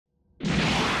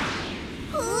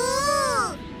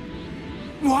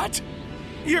What?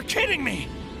 You're kidding me!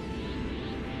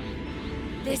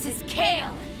 This is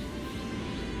Kale.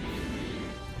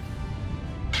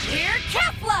 Here,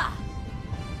 Kefla!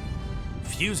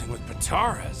 Fusing with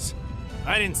Potara's?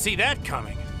 I didn't see that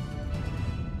coming.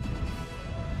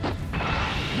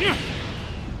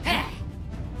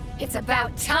 It's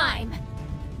about time.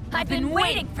 I've been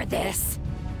waiting for this.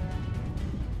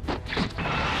 Then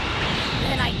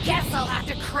I guess I'll have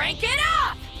to crank it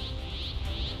up!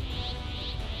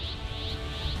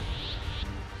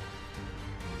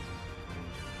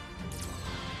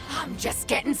 I'm just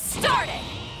getting started!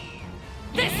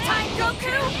 This time,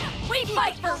 Goku, we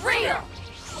fight for real!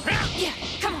 Yeah,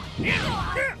 come on!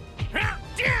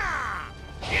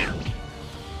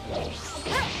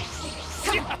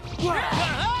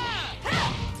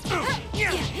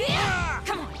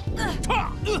 Come on!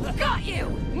 Got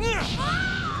you!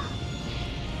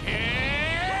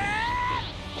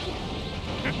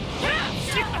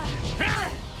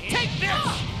 Take this!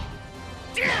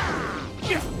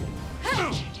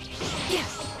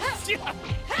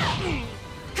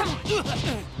 Come on!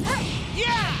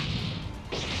 Yeah!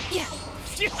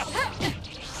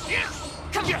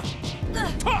 Come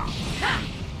on!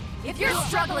 If you're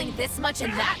struggling this much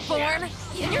in that form,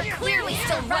 then you're clearly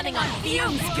still running on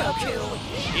fumes, Goku!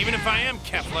 Even if I am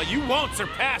Kefla, you won't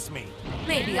surpass me!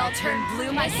 Maybe I'll turn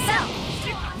blue myself!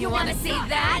 You wanna see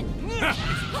that? If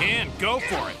you can, go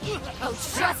for it! Oh,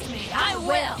 trust me, I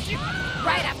will!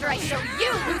 Right after I show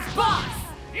you who's boss!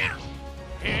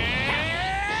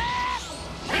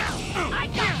 I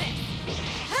got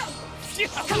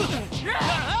this! Come on!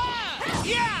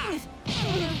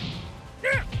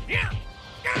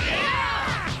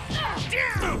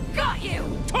 Got you!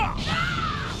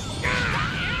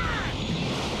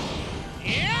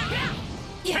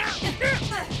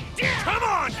 Come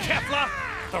on, Kefla!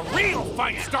 The real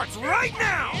fight starts right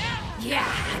now! Yeah,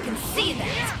 I can see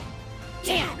that.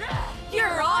 Damn,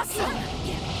 you're awesome!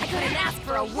 I couldn't ask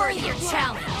for a worthier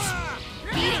challenge.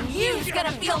 Beating you's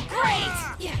gonna feel great!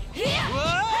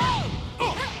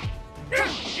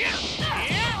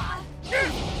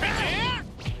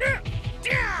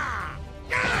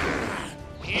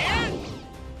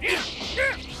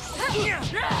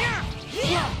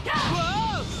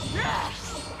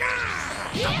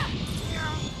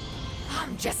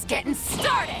 I'm just getting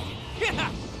started!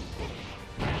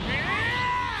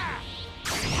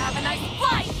 Have a nice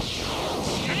fight!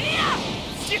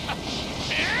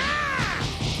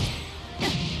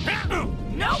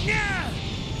 Nope!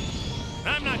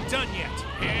 I'm not done yet.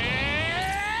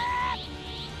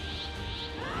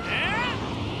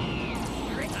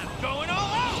 I'm going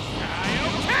all out!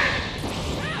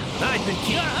 I've been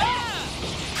keeping...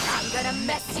 I'm gonna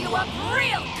mess you up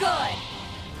real good!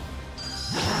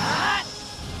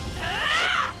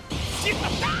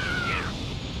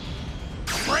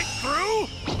 Break through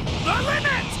the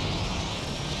limit!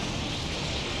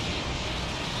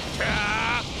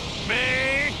 Me!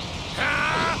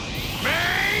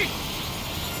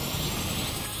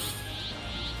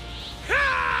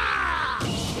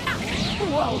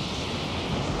 Whoa!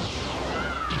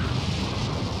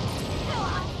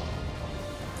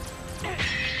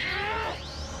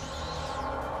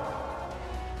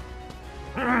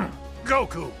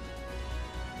 Goku!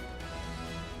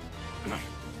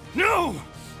 No!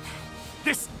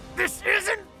 This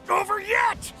isn't over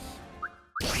yet!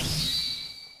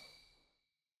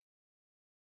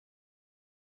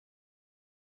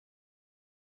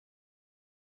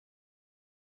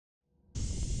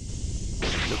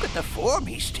 Look at the form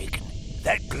he's taken.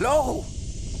 That glow.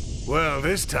 Well,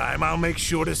 this time I'll make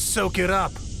sure to soak it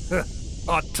up.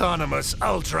 Autonomous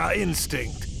Ultra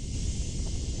Instinct.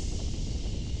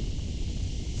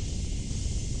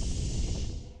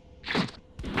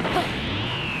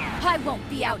 I won't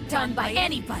be outdone by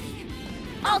anybody.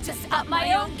 I'll just up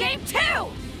my own game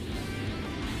too!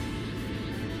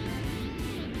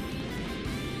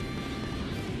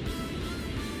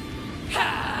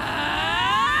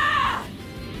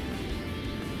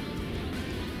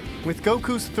 With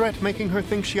Goku's threat making her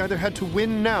think she either had to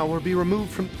win now or be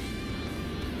removed from...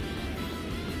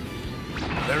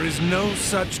 There is no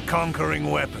such conquering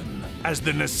weapon as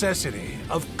the necessity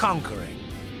of conquering.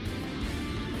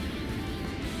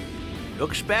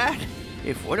 Looks bad.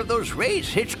 If one of those rays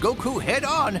hits Goku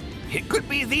head-on, it could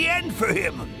be the end for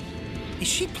him. Is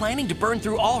she planning to burn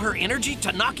through all her energy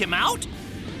to knock him out?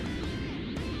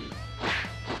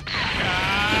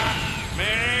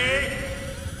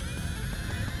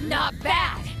 Not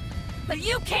bad, but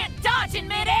you can't dodge in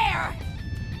midair!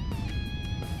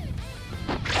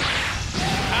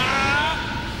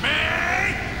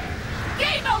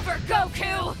 Game over,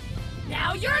 Goku!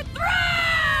 Now you're through!